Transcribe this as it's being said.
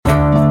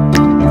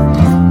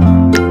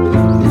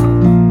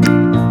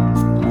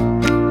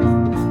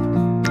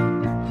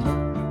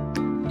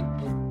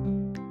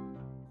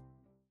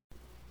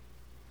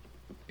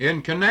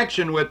In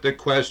connection with the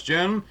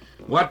question,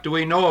 what do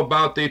we know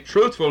about the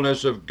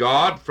truthfulness of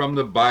God from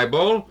the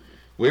Bible,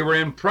 we were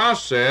in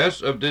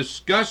process of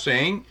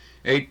discussing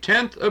a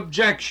 10th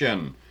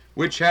objection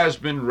which has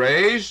been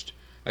raised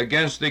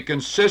against the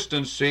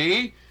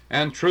consistency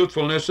and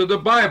truthfulness of the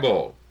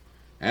Bible,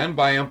 and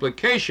by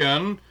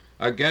implication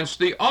against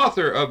the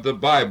author of the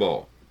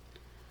Bible.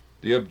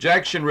 The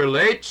objection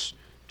relates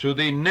to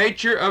the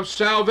nature of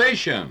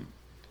salvation.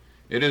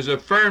 It is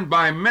affirmed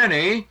by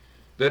many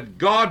that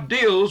God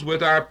deals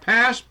with our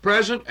past,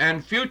 present,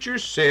 and future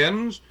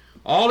sins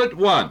all at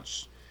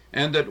once,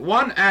 and that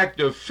one act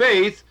of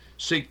faith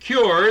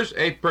secures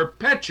a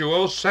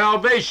perpetual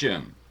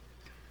salvation.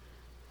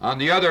 On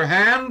the other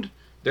hand,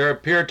 there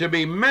appear to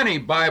be many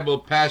Bible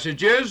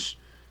passages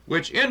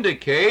which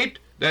indicate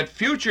that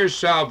future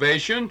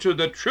salvation to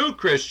the true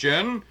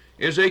Christian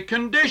is a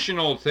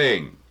conditional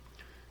thing,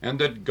 and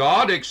that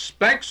God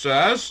expects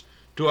us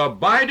to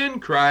abide in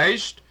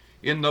Christ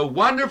in the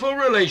wonderful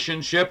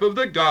relationship of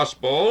the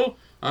gospel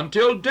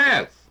until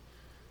death,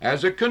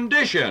 as a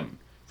condition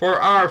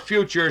for our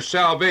future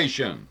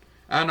salvation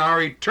and our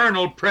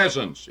eternal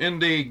presence in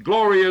the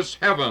glorious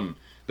heaven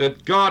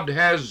that God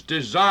has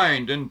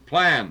designed and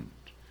planned.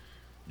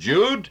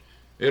 Jude,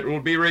 it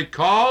will be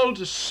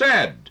recalled,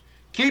 said,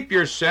 "Keep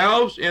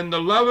yourselves in the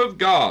love of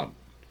God."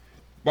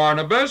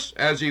 Barnabas,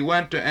 as he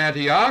went to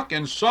Antioch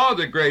and saw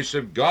the grace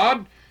of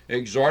God,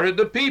 exhorted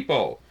the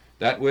people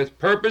that with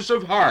purpose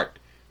of heart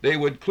they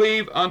would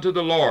cleave unto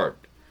the Lord.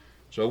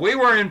 So we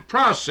were in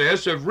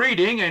process of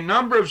reading a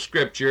number of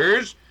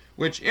scriptures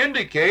which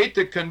indicate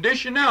the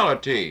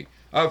conditionality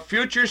of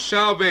future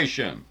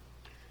salvation.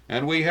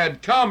 And we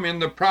had come in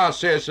the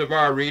process of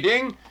our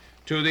reading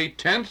to the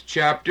 10th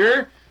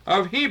chapter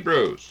of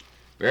Hebrews,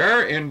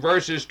 where in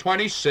verses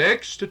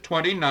 26 to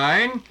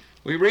 29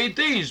 we read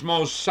these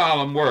most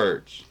solemn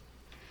words.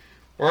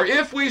 "For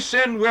if we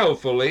sin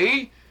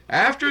willfully,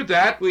 after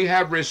that we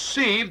have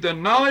received the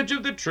knowledge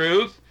of the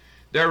truth,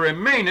 there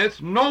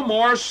remaineth no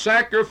more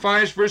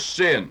sacrifice for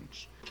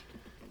sins,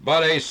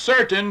 but a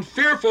certain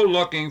fearful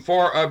looking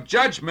for of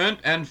judgment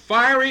and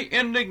fiery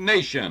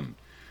indignation,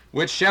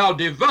 which shall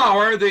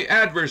devour the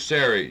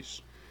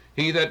adversaries.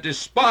 He that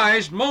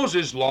despised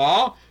Moses'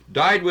 law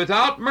died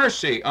without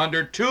mercy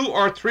under 2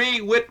 or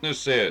 3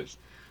 witnesses.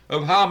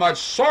 Of how much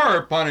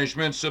sorer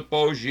punishment,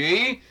 suppose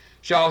ye,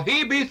 shall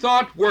he be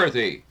thought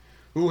worthy,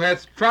 who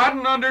hath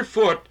trodden under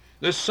foot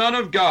the Son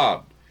of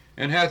God,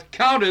 and hath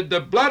counted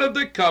the blood of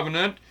the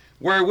covenant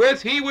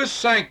wherewith he was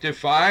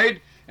sanctified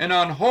an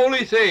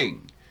unholy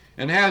thing,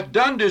 and hath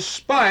done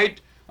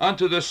despite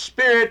unto the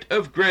Spirit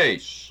of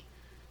grace."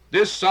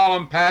 This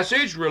solemn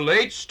passage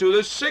relates to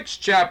the 6th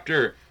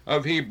chapter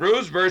of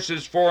Hebrews,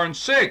 verses 4 and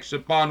 6,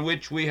 upon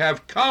which we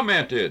have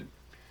commented.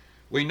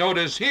 We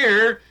notice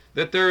here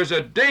that there is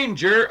a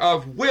danger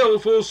of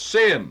willful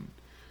sin.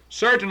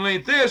 Certainly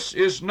this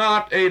is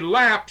not a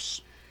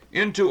lapse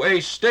into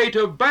a state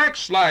of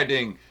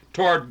backsliding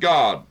toward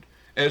God,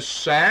 as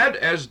sad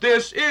as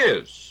this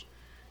is.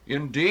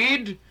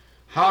 Indeed,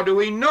 how do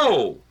we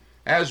know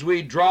as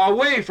we draw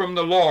away from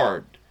the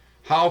Lord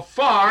how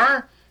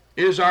far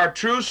is our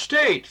true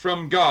state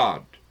from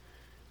God?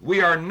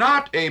 We are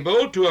not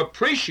able to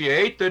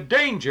appreciate the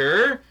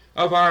danger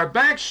of our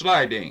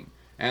backsliding,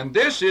 and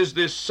this is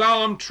the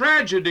solemn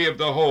tragedy of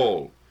the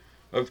whole.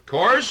 Of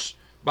course,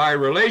 by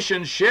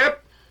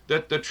relationship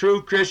that the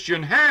true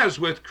Christian has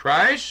with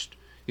Christ,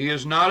 he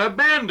is not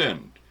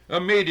abandoned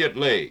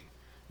immediately,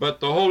 but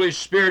the Holy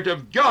Spirit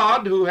of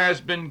God who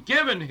has been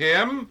given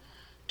him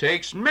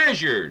takes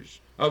measures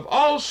of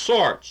all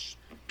sorts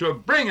to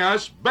bring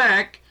us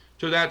back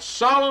to that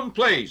solemn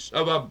place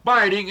of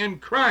abiding in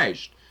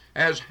Christ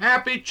as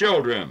happy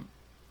children.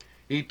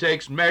 He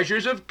takes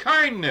measures of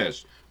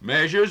kindness,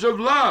 measures of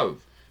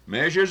love,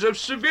 measures of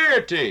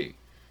severity,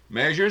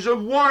 measures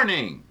of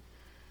warning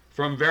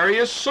from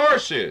various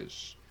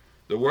sources.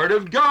 The Word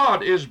of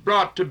God is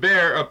brought to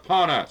bear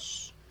upon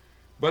us.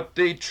 But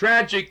the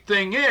tragic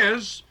thing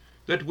is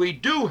that we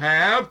do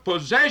have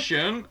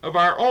possession of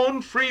our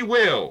own free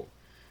will,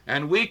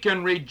 and we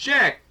can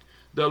reject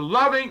the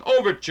loving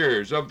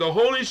overtures of the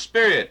Holy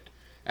Spirit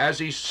as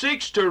he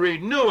seeks to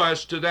renew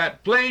us to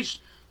that place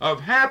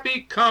of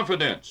happy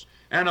confidence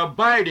and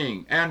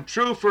abiding and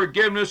true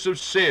forgiveness of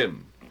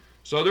sin.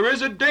 So there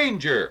is a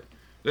danger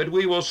that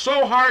we will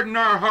so harden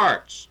our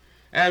hearts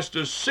as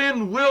to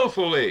sin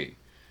willfully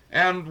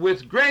and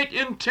with great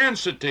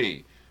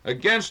intensity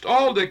against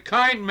all the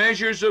kind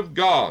measures of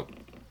God.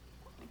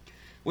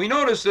 We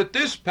notice that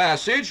this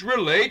passage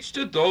relates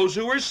to those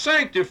who are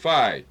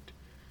sanctified.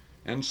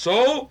 And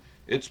so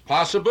it's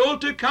possible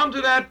to come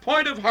to that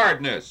point of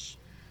hardness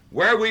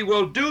where we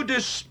will do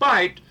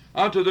despite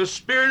unto the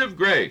Spirit of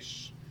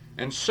grace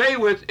and say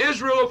with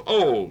Israel of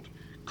old,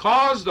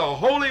 "Cause the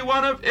Holy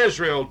One of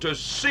Israel to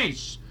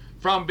cease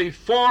from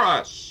before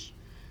us."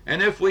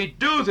 And if we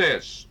do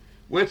this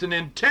with an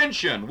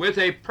intention, with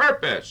a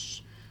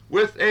purpose,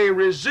 with a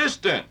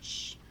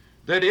resistance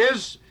that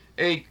is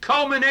a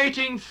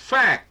culminating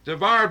fact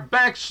of our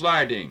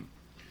backsliding,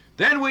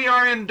 then we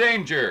are in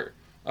danger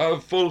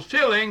of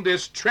fulfilling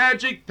this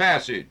tragic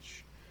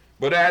passage.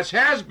 But as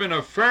has been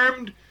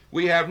affirmed,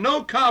 we have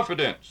no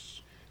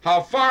confidence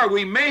how far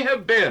we may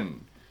have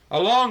been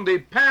along the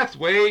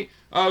pathway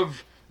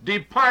of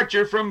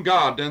departure from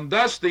God, and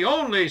thus the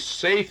only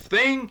safe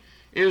thing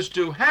is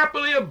to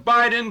happily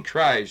abide in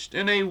Christ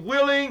in a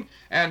willing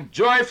and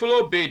joyful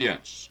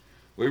obedience.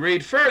 We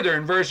read further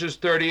in verses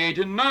 38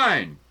 and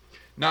 9.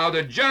 Now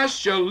the just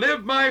shall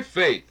live by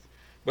faith,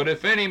 but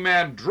if any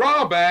man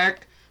draw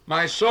back,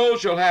 my soul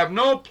shall have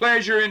no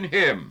pleasure in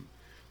him.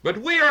 But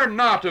we are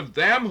not of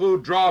them who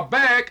draw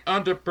back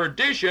unto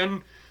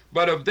perdition,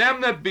 but of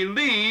them that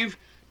believe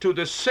to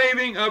the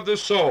saving of the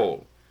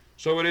soul.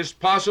 So it is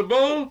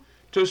possible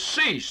to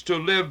cease to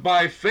live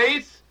by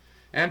faith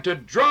and to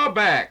draw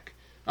back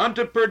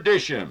unto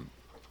perdition.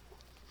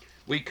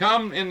 We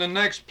come in the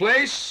next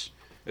place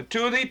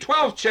to the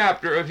 12th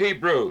chapter of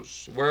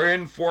Hebrews, where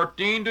in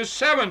 14 to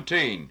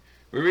 17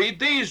 we read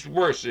these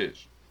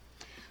verses.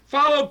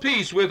 Follow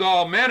peace with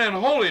all men and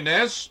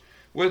holiness,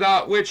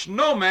 without which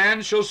no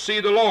man shall see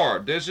the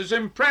Lord. This is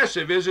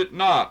impressive, is it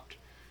not?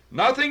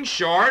 Nothing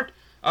short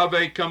of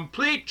a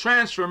complete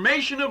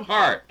transformation of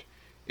heart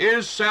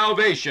is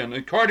salvation,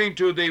 according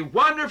to the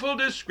wonderful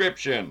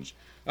descriptions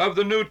of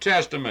the New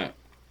Testament.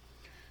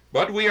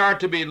 But we are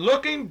to be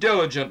looking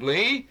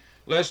diligently,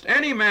 lest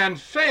any man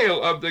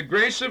fail of the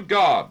grace of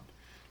God,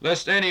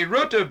 lest any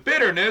root of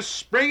bitterness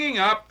springing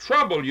up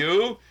trouble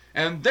you,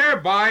 and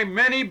thereby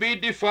many be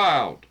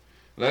defiled,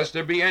 lest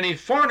there be any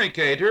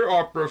fornicator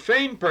or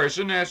profane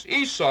person as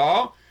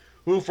Esau,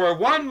 who for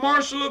one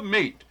morsel of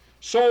meat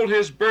sold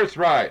his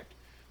birthright.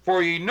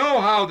 For ye know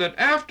how that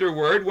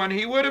afterward, when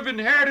he would have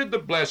inherited the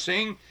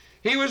blessing,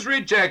 he was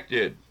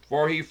rejected,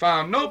 for he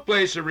found no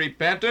place of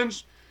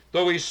repentance,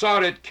 though he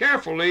sought it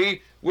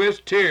carefully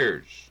with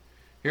tears.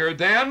 Here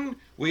then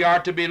we are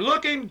to be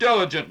looking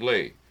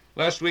diligently,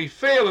 lest we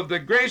fail of the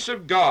grace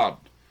of God,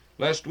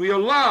 lest we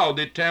allow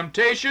the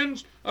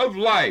temptations of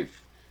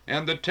life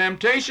and the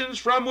temptations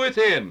from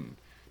within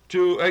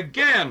to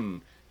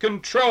again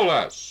control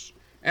us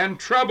and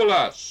trouble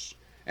us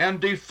and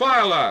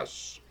defile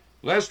us,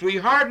 lest we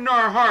harden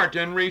our heart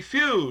and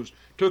refuse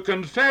to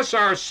confess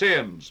our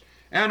sins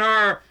and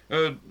our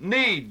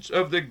needs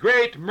of the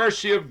great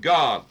mercy of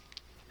God.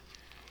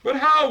 But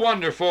how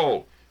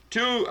wonderful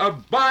to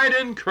abide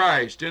in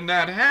Christ in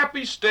that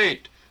happy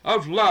state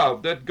of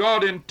love that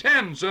God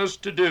intends us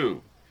to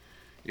do.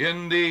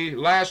 In the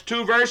last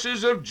two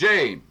verses of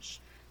James,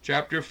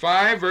 chapter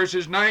 5,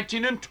 verses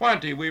 19 and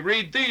 20, we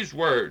read these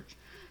words,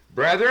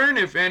 Brethren,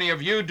 if any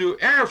of you do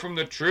err from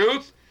the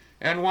truth,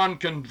 and one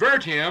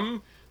convert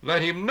him,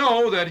 let him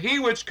know that he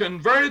which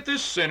converteth the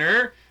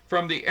sinner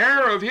from the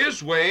error of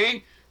his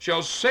way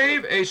shall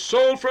save a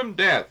soul from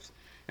death,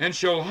 and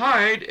shall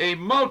hide a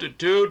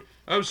multitude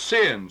of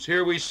sins.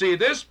 Here we see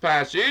this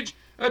passage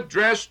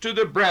addressed to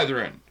the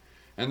brethren,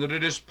 and that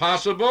it is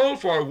possible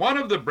for one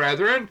of the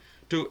brethren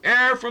to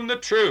err from the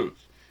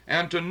truth,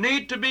 and to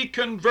need to be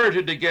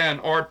converted again,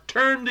 or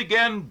turned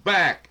again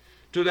back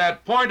to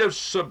that point of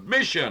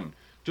submission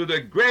to the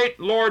great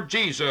Lord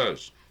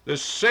Jesus, the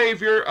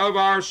Savior of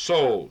our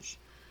souls.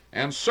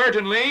 And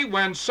certainly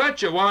when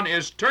such a one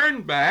is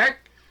turned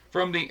back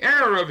from the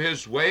error of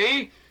his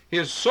way,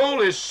 his soul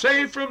is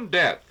saved from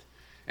death,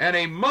 and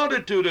a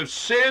multitude of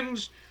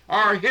sins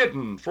are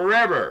hidden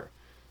forever.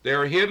 They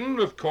are hidden,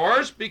 of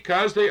course,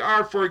 because they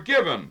are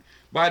forgiven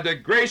by the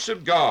grace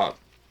of God.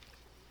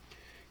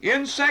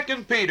 In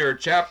 2 Peter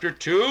chapter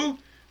 2,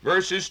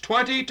 verses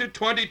 20 to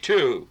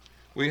 22,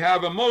 we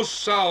have a most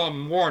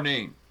solemn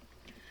warning.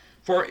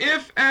 For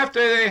if after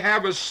they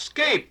have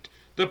escaped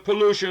the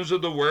pollutions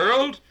of the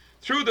world,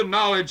 through the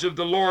knowledge of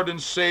the Lord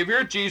and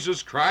Savior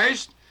Jesus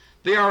Christ,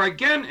 they are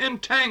again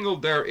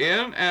entangled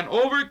therein and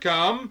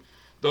overcome,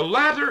 the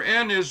latter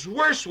end is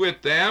worse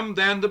with them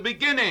than the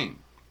beginning.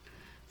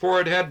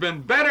 For it had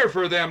been better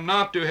for them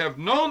not to have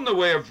known the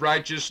way of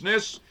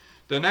righteousness,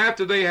 than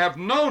after they have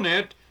known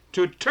it,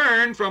 to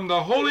turn from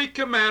the holy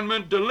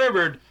commandment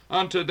delivered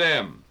unto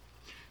them.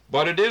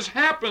 But it is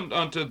happened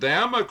unto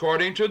them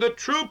according to the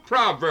true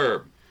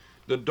proverb,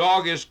 the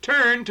dog is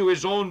turned to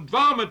his own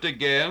vomit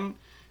again,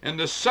 and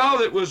the sow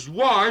that was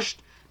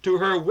washed to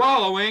her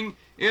wallowing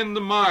in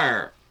the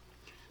mire.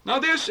 Now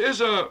this is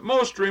a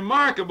most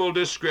remarkable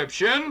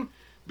description,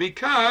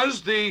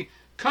 because the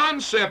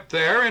concept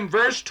there in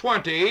verse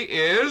 20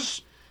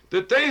 is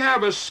that they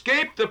have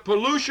escaped the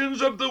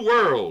pollutions of the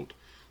world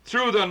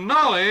through the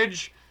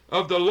knowledge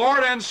of the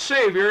Lord and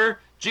Savior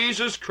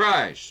Jesus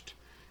Christ.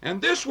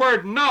 And this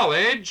word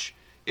knowledge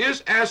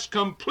is as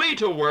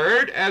complete a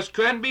word as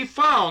can be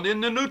found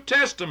in the New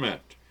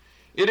Testament.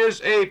 It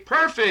is a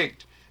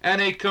perfect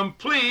and a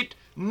complete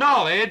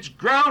knowledge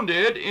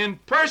grounded in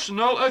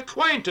personal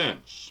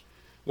acquaintance.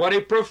 What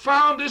a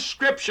profound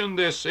description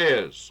this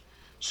is.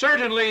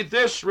 Certainly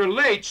this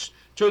relates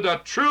to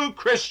the true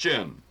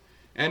Christian,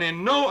 and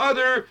in no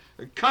other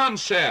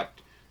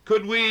concept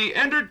could we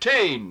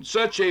entertain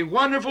such a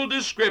wonderful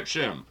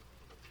description.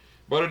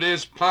 But it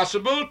is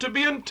possible to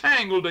be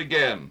entangled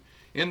again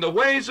in the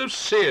ways of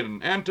sin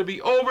and to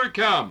be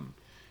overcome,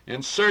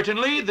 And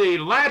certainly the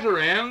latter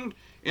end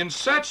in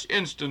such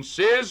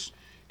instances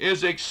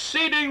is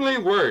exceedingly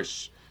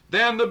worse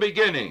than the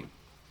beginning.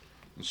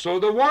 And so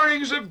the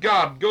warnings of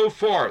God go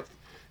forth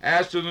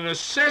as to the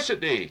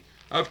necessity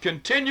of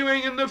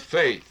continuing in the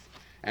faith,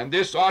 and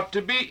this ought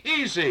to be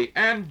easy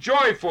and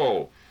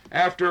joyful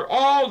after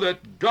all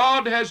that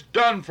God has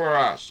done for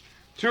us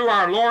through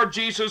our Lord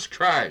Jesus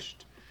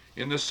Christ.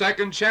 In the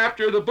 2nd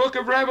chapter of the book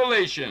of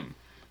Revelation,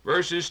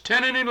 verses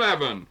 10 and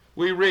 11,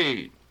 we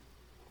read,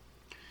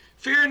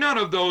 "Fear none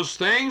of those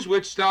things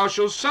which thou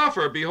shalt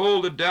suffer.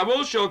 Behold, the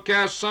devil shall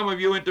cast some of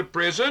you into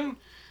prison,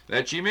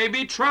 that ye may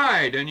be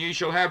tried, and ye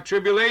shall have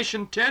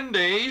tribulation 10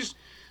 days.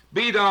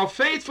 Be thou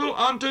faithful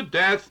unto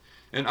death,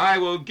 and I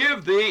will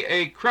give thee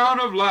a crown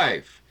of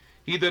life.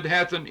 He that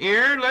hath an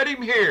ear, let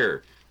him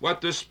hear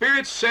what the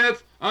Spirit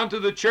saith unto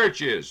the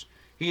churches.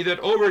 He that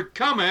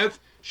overcometh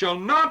shall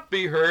not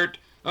be hurt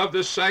of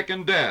the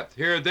second death."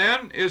 Here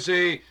then is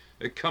a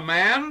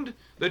command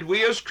that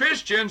we as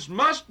Christians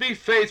must be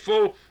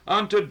faithful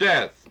unto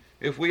death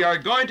if we are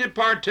going to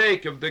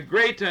partake of the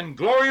great and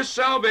glorious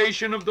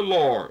salvation of the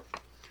Lord.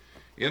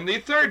 In the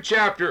 3rd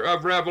chapter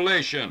of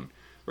Revelation,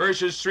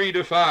 verses 3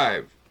 to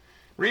 5,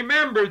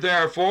 "Remember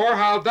therefore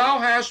how thou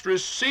hast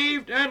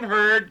received and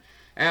heard,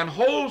 and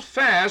hold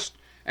fast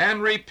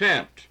and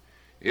repent.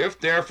 If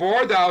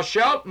therefore thou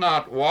shalt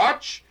not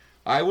watch,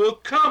 I will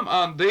come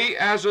on thee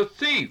as a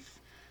thief,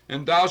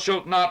 and thou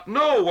shalt not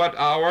know what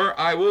hour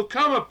I will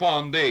come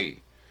upon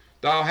thee.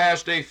 Thou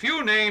hast a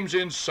few names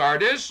in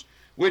Sardis,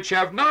 which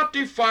have not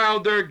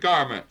defiled their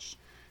garments,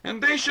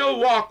 and they shall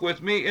walk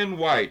with me in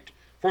white,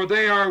 for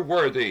they are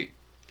worthy.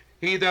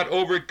 He that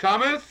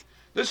overcometh,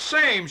 the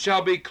same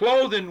shall be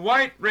clothed in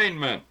white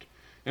raiment,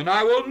 and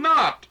I will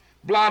not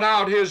blot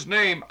out his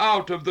name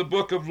out of the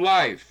book of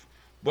life,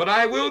 but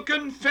I will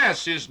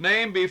confess his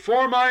name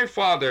before my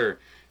Father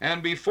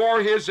and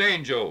before his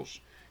angels."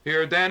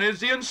 Here then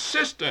is the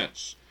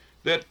insistence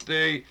that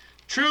the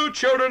true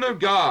children of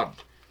God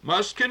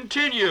must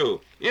continue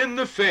in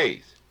the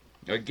faith.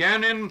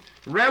 Again in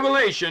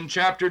Revelation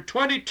chapter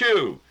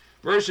 22,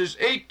 verses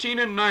 18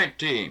 and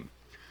 19,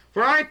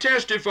 "For I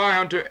testify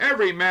unto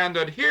every man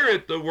that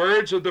heareth the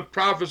words of the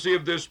prophecy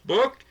of this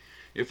book,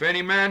 if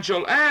any man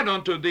shall add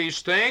unto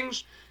these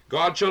things,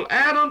 God shall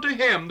add unto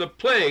him the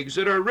plagues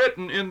that are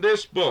written in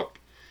this book.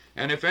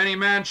 And if any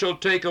man shall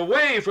take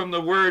away from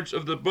the words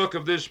of the book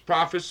of this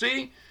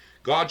prophecy,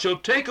 God shall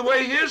take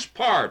away his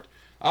part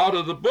out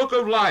of the book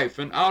of life,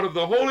 and out of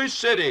the holy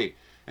city,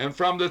 and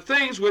from the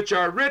things which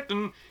are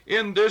written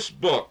in this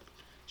book."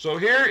 So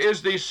here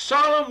is the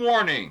solemn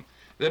warning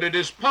that it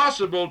is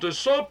possible to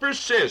so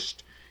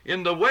persist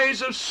in the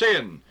ways of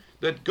sin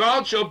that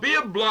God shall be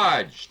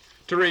obliged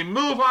to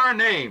remove our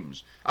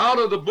names out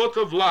of the book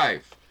of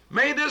life.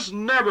 May this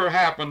never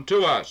happen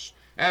to us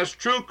as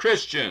true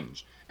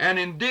Christians, and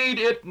indeed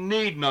it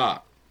need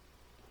not.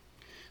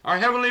 Our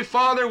Heavenly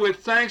Father,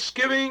 with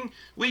thanksgiving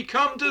we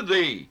come to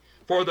Thee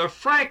for the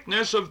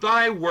frankness of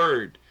Thy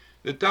word,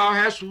 that Thou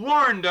hast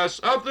warned us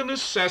of the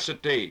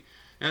necessity,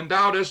 and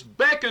Thou dost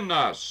beckon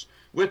us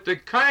with the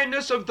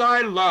kindness of Thy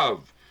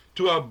love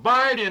to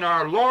abide in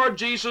our Lord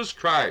Jesus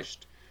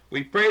Christ.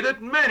 We pray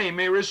that many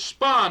may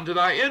respond to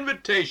Thy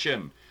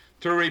invitation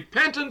to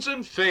repentance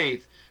and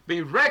faith,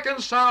 be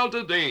reconciled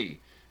to Thee,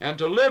 and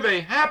to live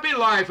a happy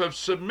life of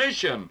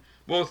submission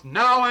both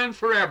now and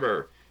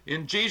forever.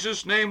 In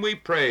Jesus' name we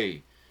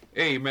pray.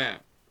 Amen.